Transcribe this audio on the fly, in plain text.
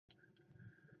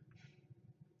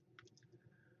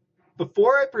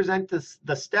Before I present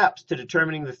the steps to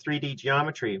determining the 3D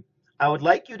geometry, I would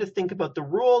like you to think about the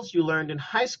rules you learned in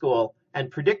high school and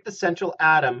predict the central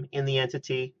atom in the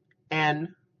entity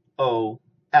NOF.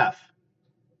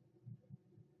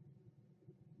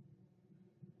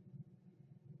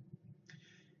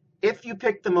 If you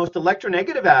pick the most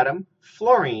electronegative atom,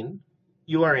 fluorine,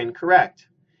 you are incorrect.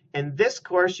 In this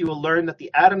course, you will learn that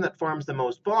the atom that forms the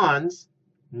most bonds,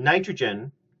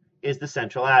 nitrogen, is the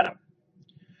central atom.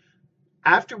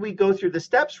 After we go through the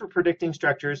steps for predicting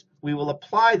structures, we will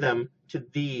apply them to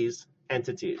these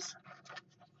entities.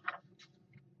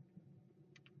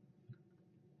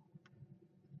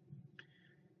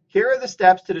 Here are the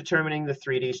steps to determining the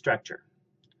 3D structure.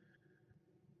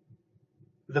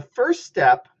 The first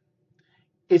step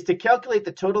is to calculate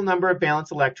the total number of valence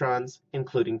electrons,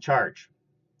 including charge.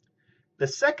 The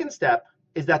second step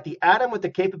is that the atom with the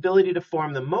capability to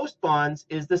form the most bonds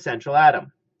is the central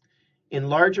atom. In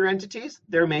larger entities,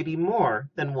 there may be more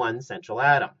than one central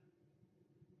atom.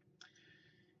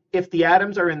 If the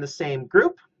atoms are in the same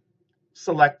group,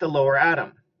 select the lower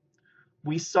atom.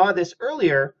 We saw this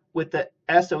earlier with the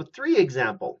SO3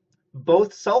 example.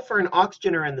 Both sulfur and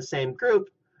oxygen are in the same group,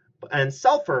 and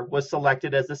sulfur was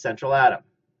selected as the central atom.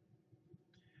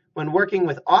 When working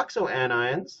with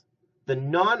oxoanions, the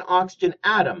non-oxygen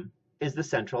atom is the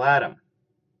central atom.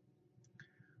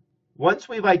 Once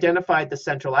we've identified the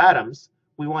central atoms,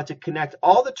 we want to connect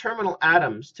all the terminal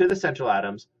atoms to the central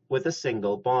atoms with a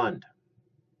single bond.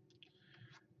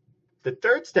 The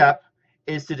third step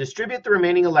is to distribute the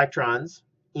remaining electrons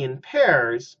in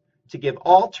pairs to give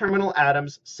all terminal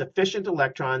atoms sufficient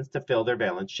electrons to fill their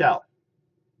valence shell.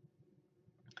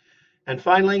 And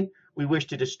finally, we wish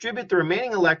to distribute the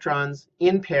remaining electrons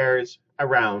in pairs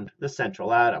around the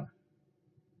central atom.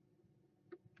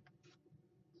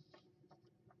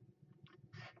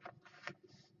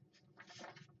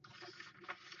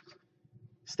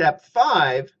 Step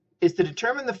 5 is to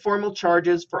determine the formal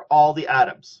charges for all the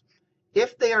atoms.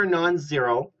 If they are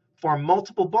non-zero, form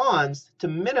multiple bonds to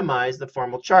minimize the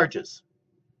formal charges.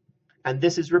 And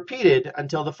this is repeated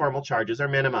until the formal charges are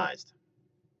minimized.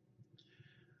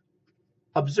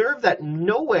 Observe that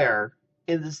nowhere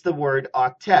is the word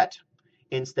octet.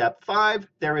 In step 5,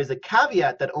 there is a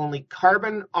caveat that only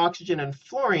carbon, oxygen, and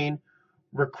fluorine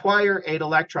require 8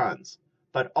 electrons,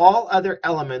 but all other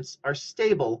elements are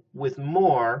stable with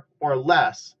more or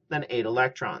less than 8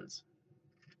 electrons.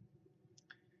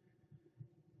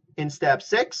 In step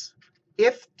 6,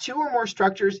 if 2 or more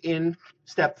structures in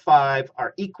step 5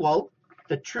 are equal,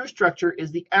 the true structure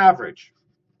is the average,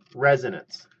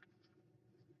 resonance.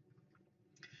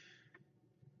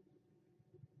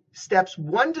 Steps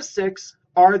 1 to 6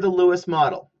 are the Lewis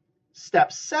model.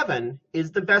 Step 7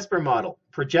 is the VSEPR model,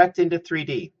 project into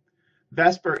 3D.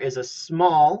 VSEPR is a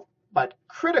small but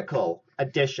critical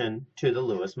addition to the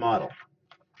Lewis model.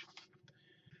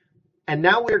 And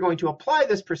now we are going to apply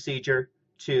this procedure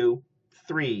to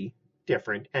 3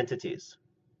 different entities.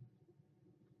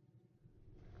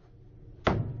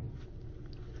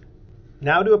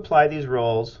 Now to apply these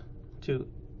rules to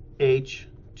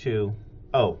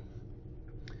H2O.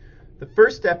 The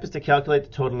first step is to calculate the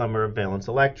total number of valence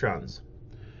electrons.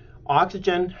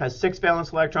 Oxygen has 6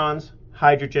 valence electrons,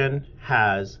 hydrogen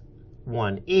has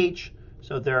 1 each,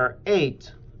 so there are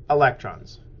 8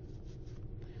 electrons.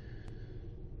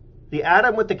 The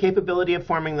atom with the capability of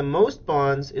forming the most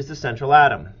bonds is the central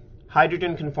atom.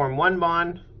 Hydrogen can form 1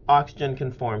 bond, oxygen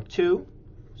can form 2,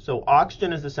 so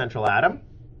oxygen is the central atom,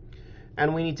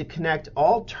 and we need to connect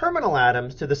all terminal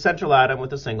atoms to the central atom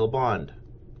with a single bond.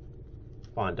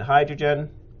 Bond to hydrogen,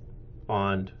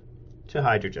 bond to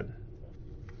hydrogen.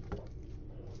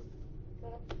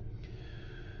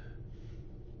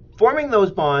 Forming those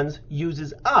bonds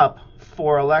uses up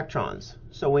 4 electrons,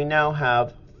 so we now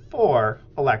have 4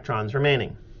 electrons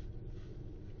remaining.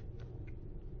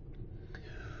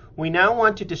 We now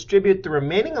want to distribute the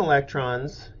remaining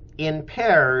electrons in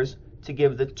pairs to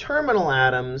give the terminal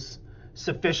atoms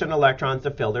sufficient electrons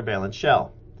to fill their valence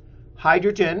shell.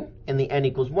 Hydrogen in the n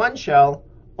equals 1 shell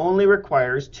only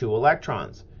requires 2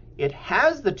 electrons. It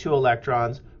has the 2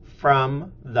 electrons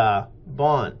from the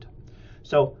bond.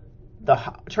 So the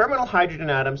terminal hydrogen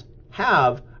atoms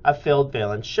have a filled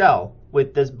valence shell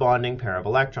with this bonding pair of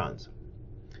electrons.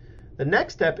 The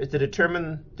next step is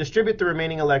to distribute the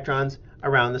remaining electrons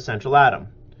around the central atom.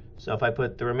 So if I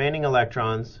put the remaining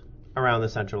electrons around the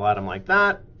central atom like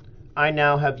that, I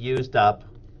now have used up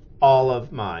all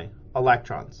of my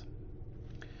electrons.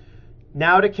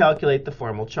 Now to calculate the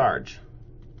formal charge.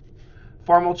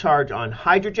 Formal charge on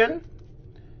hydrogen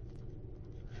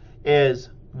is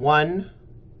 1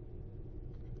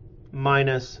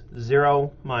 minus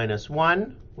 0 minus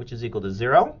 1, which is equal to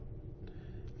 0.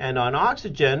 And on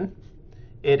oxygen,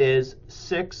 it is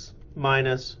 6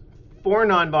 minus 4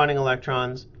 non-bonding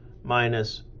electrons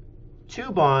minus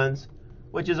 2 bonds,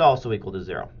 which is also equal to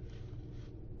 0.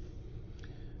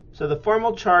 So the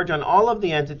formal charge on all of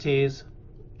the entities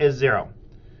is 0.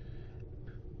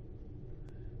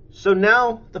 So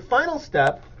now the final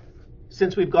step,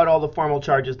 since we've got all the formal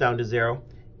charges down to 0,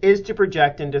 is to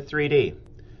project into 3D.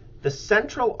 The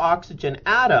central oxygen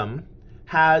atom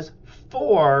has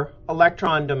 4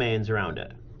 electron domains around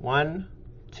it. 1,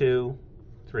 2,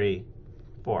 3,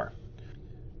 4.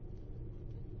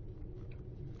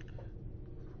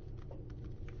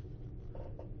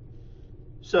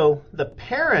 So the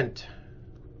parent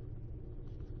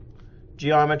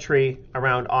geometry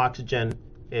around oxygen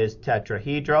is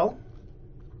tetrahedral.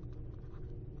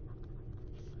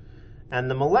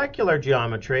 And the molecular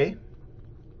geometry,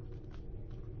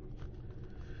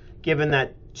 given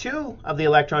that 2 of the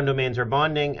electron domains are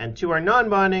bonding and 2 are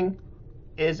non-bonding,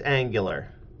 is angular.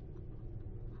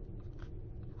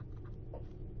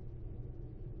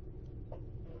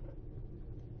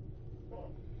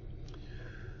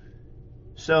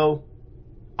 So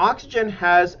oxygen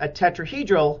has a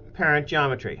tetrahedral parent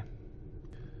geometry.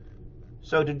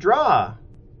 So to draw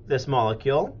this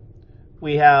molecule,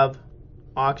 we have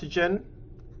oxygen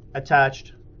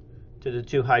attached to the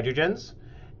 2 hydrogens,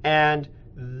 and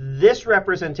this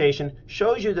representation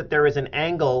shows you that there is an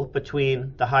angle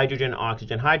between the hydrogen,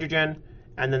 oxygen, hydrogen,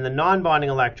 and then the non-bonding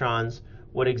electrons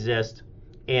would exist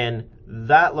in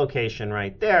that location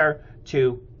right there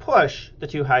to push the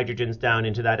 2 hydrogens down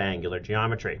into that angular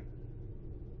geometry.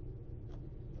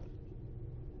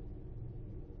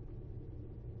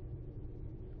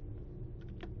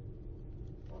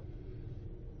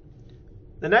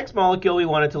 The next molecule we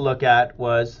wanted to look at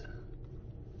was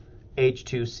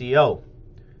H2CO.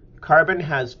 Carbon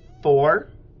has 4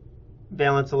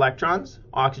 valence electrons.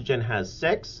 Oxygen has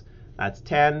 6. That's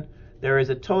 10. There is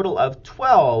a total of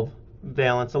 12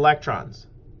 valence electrons.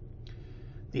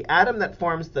 The atom that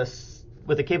forms this,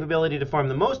 with the capability to form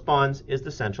the most bonds, is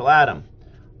the central atom.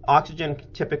 Oxygen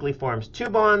typically forms 2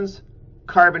 bonds.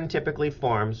 Carbon typically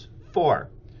forms 4.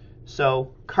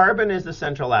 So carbon is the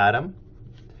central atom,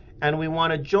 and we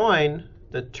want to join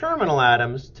the terminal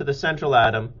atoms to the central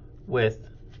atom with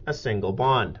a single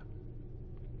bond.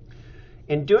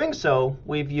 In doing so,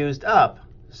 we've used up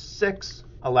 6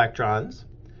 electrons,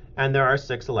 and there are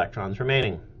 6 electrons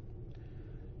remaining.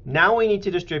 Now we need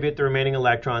to distribute the remaining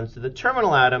electrons to the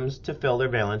terminal atoms to fill their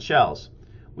valence shells.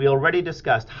 We already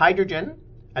discussed hydrogen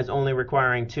as only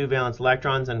requiring 2 valence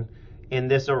electrons, and in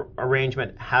this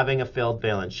arrangement having a filled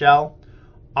valence shell.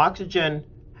 Oxygen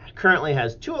currently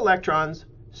has 2 electrons,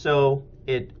 so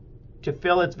to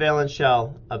fill its valence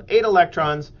shell of 8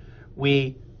 electrons,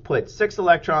 we put 6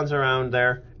 electrons around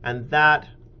there, and that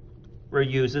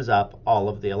reuses up all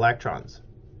of the electrons.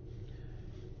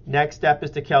 Next step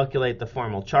is to calculate the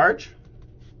formal charge.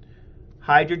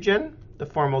 Hydrogen, the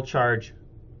formal charge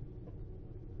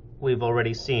we've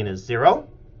already seen is 0.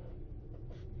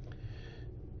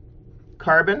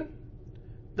 Carbon,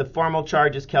 the formal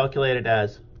charge is calculated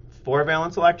as 4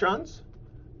 valence electrons,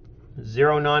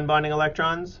 0 non-bonding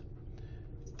electrons,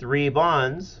 3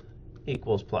 bonds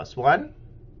equals +1.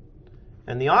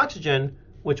 And the oxygen,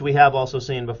 which we have also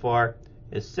seen before,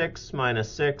 is 6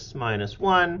 minus 6 minus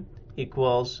 1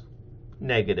 equals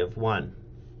 -1.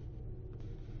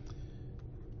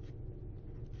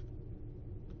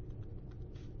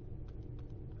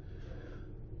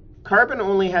 Carbon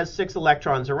only has 6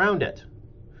 electrons around it.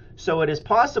 So it is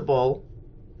possible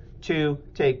to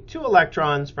take 2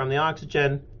 electrons from the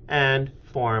oxygen and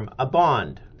form a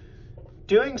bond.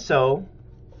 Doing so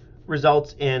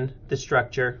results in the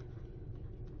structure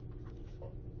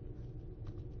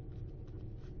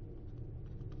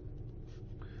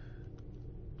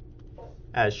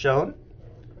as shown.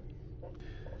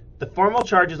 The formal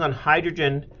charges on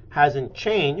hydrogen hasn't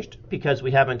changed because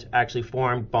we haven't actually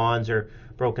formed bonds or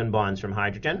broken bonds from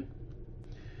hydrogen.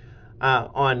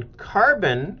 On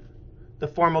carbon, the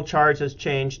formal charge has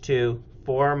changed to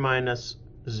 4 minus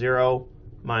 0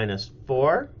 minus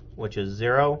 4, which is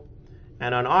 0.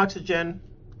 And on oxygen,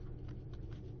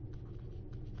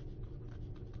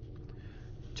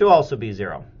 to also be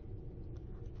 0.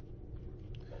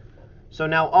 So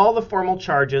now all the formal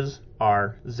charges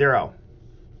are 0.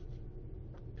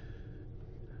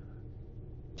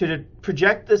 To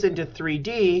project this into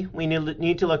 3D, we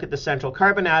need to look at the central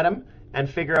carbon atom and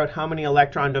figure out how many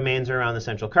electron domains are around the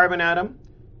central carbon atom.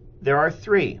 There are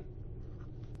 3.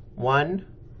 1,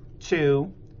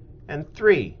 2, and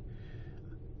 3.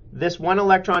 This one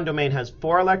electron domain has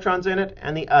 4 electrons in it,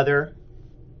 and the other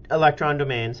electron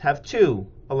domains have 2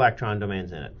 electron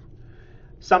domains in it.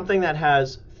 Something that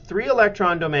has 3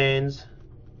 electron domains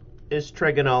is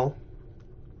trigonal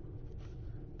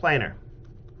planar.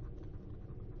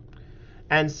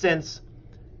 And since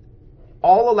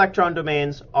all electron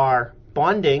domains are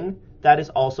bonding, that is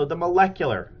also the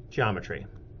molecular geometry.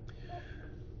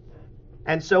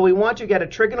 And so we want to get a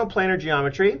trigonal planar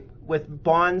geometry with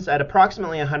bonds at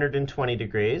approximately 120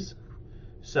 degrees.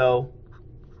 So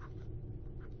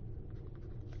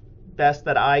best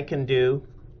that I can do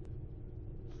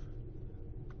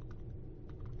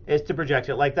is to project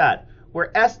it like that.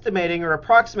 We're estimating or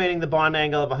approximating the bond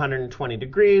angle of 120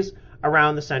 degrees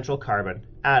around the central carbon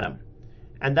atom.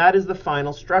 And that is the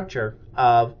final structure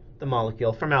of the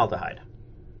molecule formaldehyde.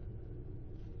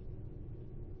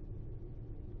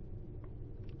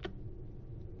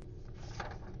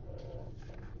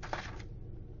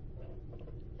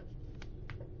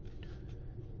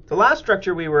 The last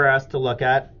structure we were asked to look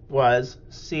at was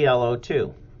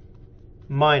ClO2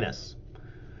 minus.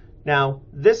 Now,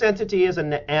 this entity is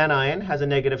an anion, has a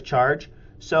negative charge,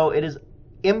 so it is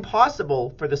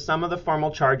impossible for the sum of the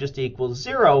formal charges to equal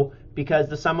 0 because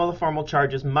the sum of the formal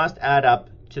charges must add up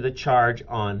to the charge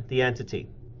on the entity.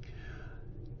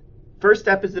 First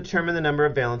step is to determine the number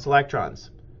of valence electrons.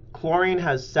 Chlorine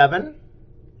has 7,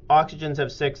 oxygens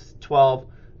have 6, 12,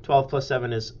 12 plus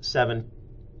 7 is 7,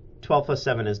 12 plus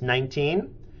 7 is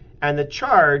 19, and the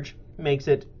charge makes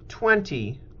it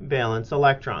 20 valence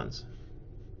electrons.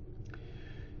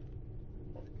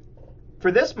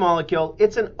 For this molecule,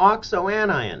 it's an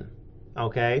oxoanion,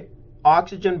 okay?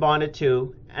 Oxygen bonded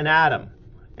to an atom.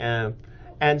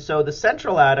 And so the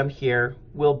central atom here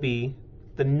will be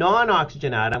the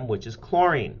non-oxygen atom, which is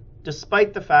chlorine,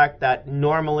 despite the fact that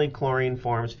normally chlorine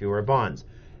forms fewer bonds.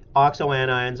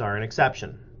 Oxoanions are an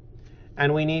exception.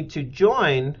 And we need to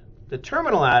join the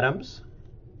terminal atoms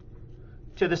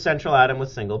to the central atom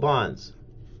with single bonds.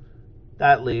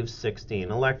 That leaves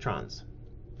 16 electrons.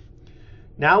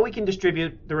 Now we can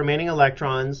distribute the remaining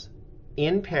electrons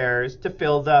in pairs to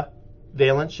fill the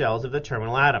valence shells of the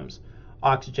terminal atoms.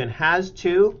 Oxygen has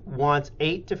 2, wants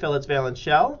 8 to fill its valence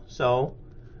shell, so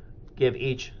give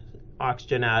each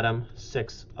oxygen atom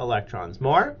 6 electrons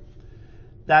more.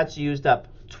 That's used up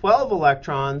 12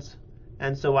 electrons,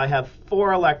 and so I have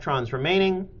 4 electrons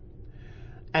remaining,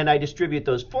 and I distribute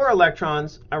those 4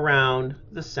 electrons around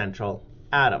the central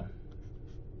atom.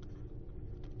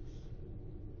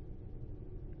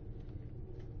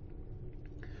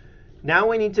 Now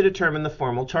we need to determine the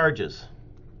formal charges.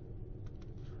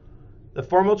 The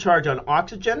formal charge on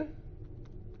oxygen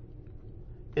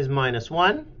is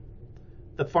 -1.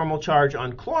 The formal charge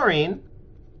on chlorine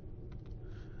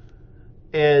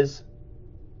is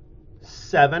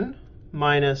 7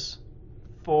 minus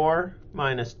 4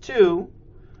 minus 2,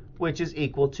 which is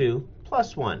equal to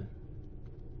 +1.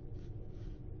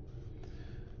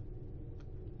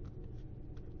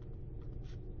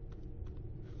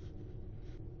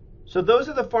 So those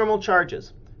are the formal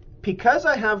charges. Because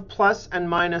I have plus and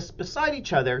minus beside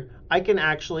each other, I can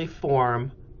actually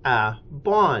form a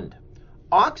bond.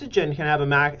 Oxygen can have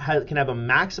a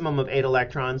maximum of 8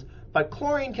 electrons, but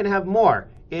chlorine can have more.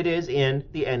 It is in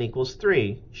the n equals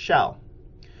 3 shell.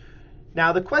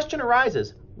 Now the question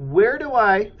arises, where do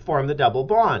I form the double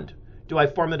bond? Do I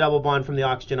form the double bond from the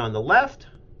oxygen on the left,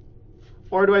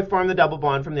 or do I form the double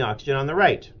bond from the oxygen on the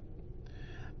right?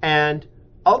 And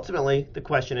ultimately, the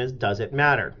question is, does it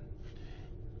matter?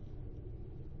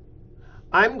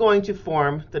 I'm going to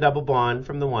form the double bond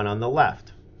from the one on the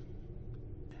left.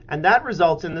 And that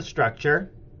results in the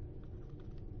structure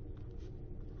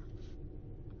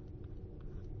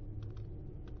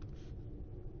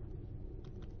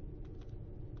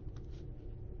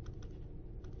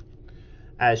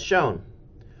as shown.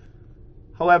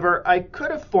 However, I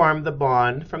could have formed the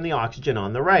bond from the oxygen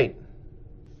on the right.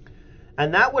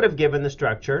 And that would have given the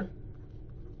structure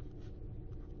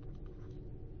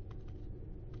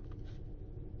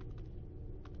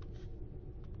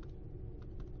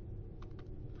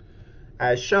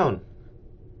as shown.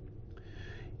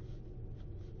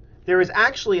 There is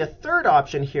actually a third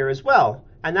option here as well,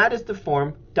 and that is to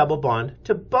form double bond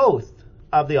to both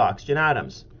of the oxygen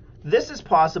atoms. This is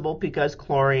possible because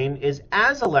chlorine is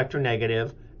as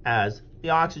electronegative as the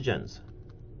oxygens.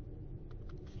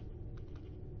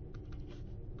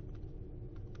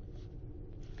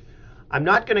 I'm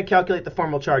not going to calculate the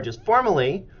formal charges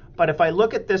formally, but if I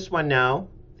look at this one now,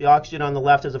 the oxygen on the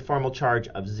left has a formal charge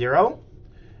of 0.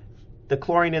 The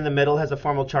chlorine in the middle has a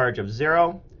formal charge of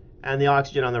 0, and the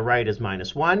oxygen on the right is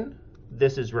 -1.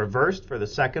 This is reversed for the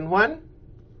second one.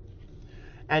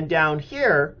 And down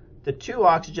here, the two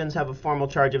oxygens have a formal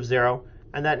charge of 0,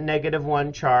 and that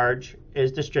 -1 charge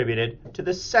is distributed to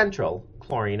the central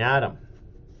chlorine atom.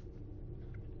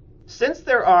 Since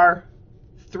there are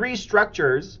 3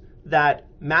 structures that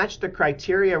match the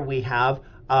criteria we have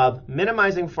of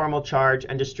minimizing formal charge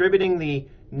and distributing the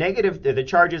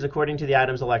charges according to the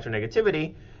atom's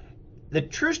electronegativity, the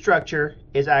true structure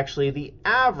is actually the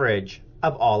average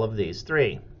of all of these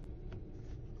 3.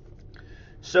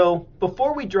 So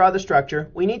before we draw the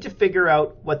structure, we need to figure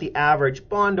out what the average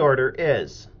bond order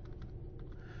is.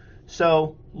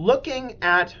 So looking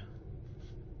at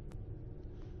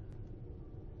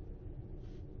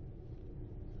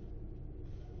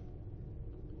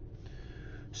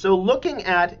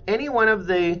any one of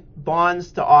the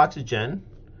bonds to oxygen,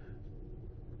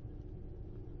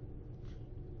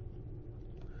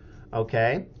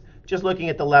 okay, just looking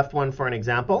at the left one for an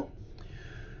example,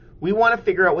 we want to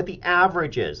figure out what the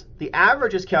average is. The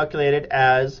average is calculated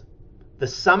as the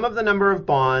sum of the number of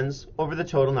bonds over the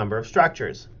total number of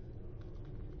structures.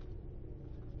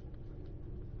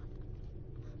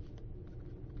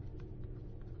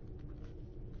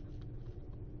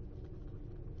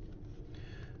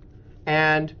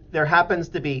 And there happens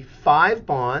to be 5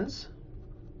 bonds,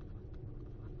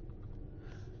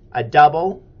 a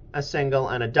double, a single,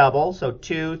 and a double, so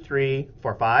 2, 3,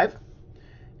 4, 5,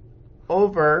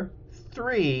 over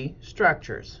 3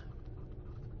 structures.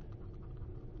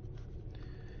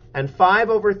 And 5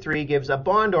 over 3 gives a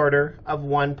bond order of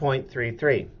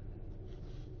 1.33.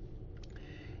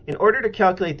 In order to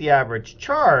calculate the average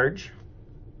charge,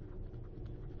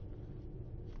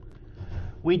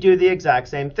 we do the exact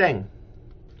same thing.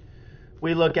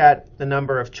 We look at the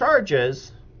number of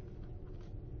charges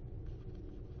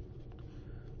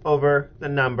over the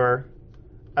number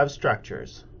of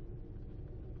structures.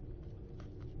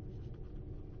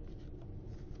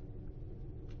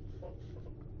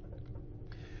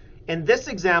 In this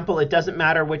example, it doesn't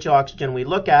matter which oxygen we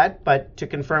look at, but to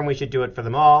confirm we should do it for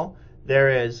them all. There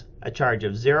is a charge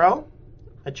of 0,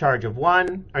 a charge of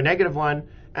 1, or -1,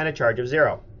 and a charge of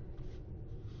 0.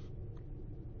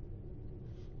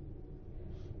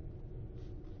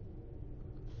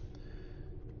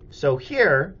 So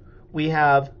here we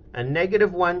have a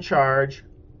 -1 charge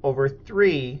over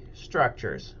 3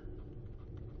 structures.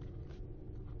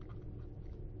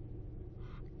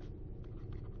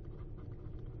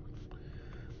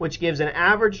 Which gives an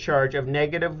average charge of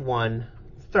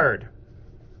 -1/3.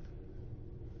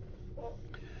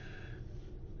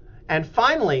 And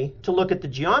finally, to look at the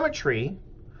geometry,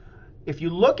 if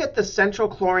you look at the central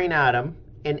chlorine atom,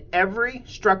 in every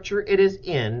structure it is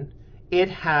in, it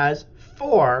has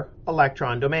 4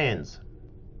 electron domains.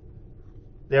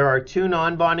 There are 2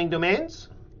 non-bonding domains,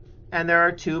 and there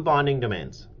are 2 bonding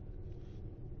domains.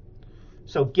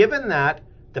 So given that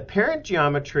the parent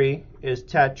geometry is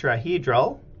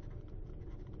tetrahedral,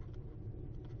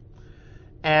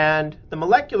 and the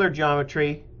molecular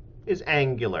geometry is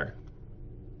angular.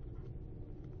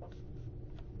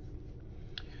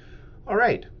 All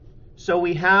right, so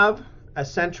we have a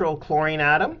central chlorine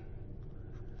atom.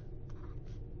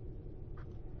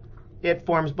 It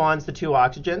forms bonds to 2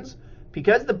 oxygens.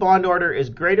 Because the bond order is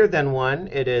greater than 1,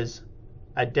 it is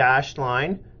a dashed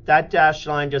line. That dashed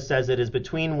line just says it is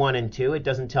between 1 and 2. It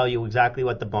doesn't tell you exactly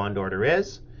what the bond order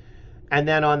is. And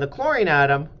then on the chlorine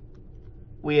atom,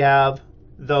 we have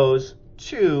those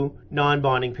 2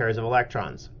 non-bonding pairs of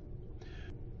electrons.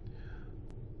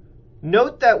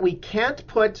 Note that we can't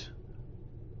put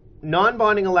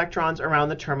non-bonding electrons around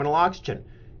the terminal oxygen.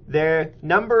 The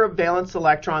number of valence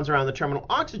electrons around the terminal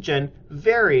oxygen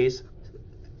varies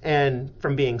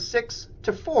from being 6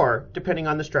 to 4, depending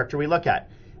on the structure we look at.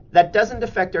 That doesn't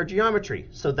affect our geometry,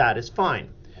 so that is fine.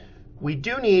 We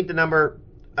do need the number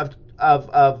of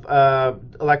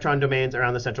electron domains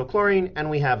around the central chlorine, and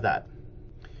we have that.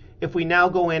 If we now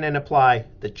go in and apply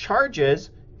the charges,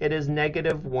 it is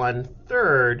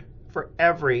 -1/3 for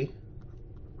every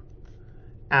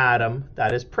atom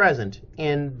that is present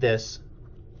in this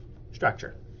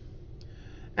structure.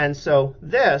 And so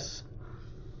this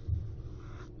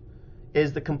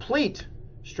is the complete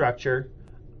structure,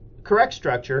 correct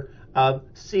structure of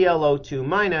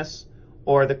ClO2-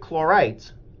 or the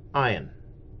chlorite ion.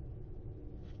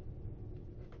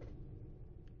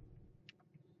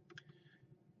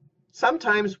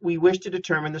 Sometimes we wish to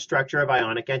determine the structure of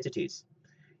ionic entities.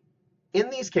 In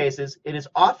these cases, it is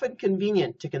often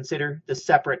convenient to consider the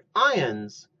separate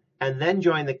ions and then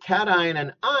join the cation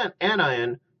and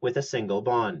anion with a single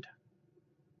bond.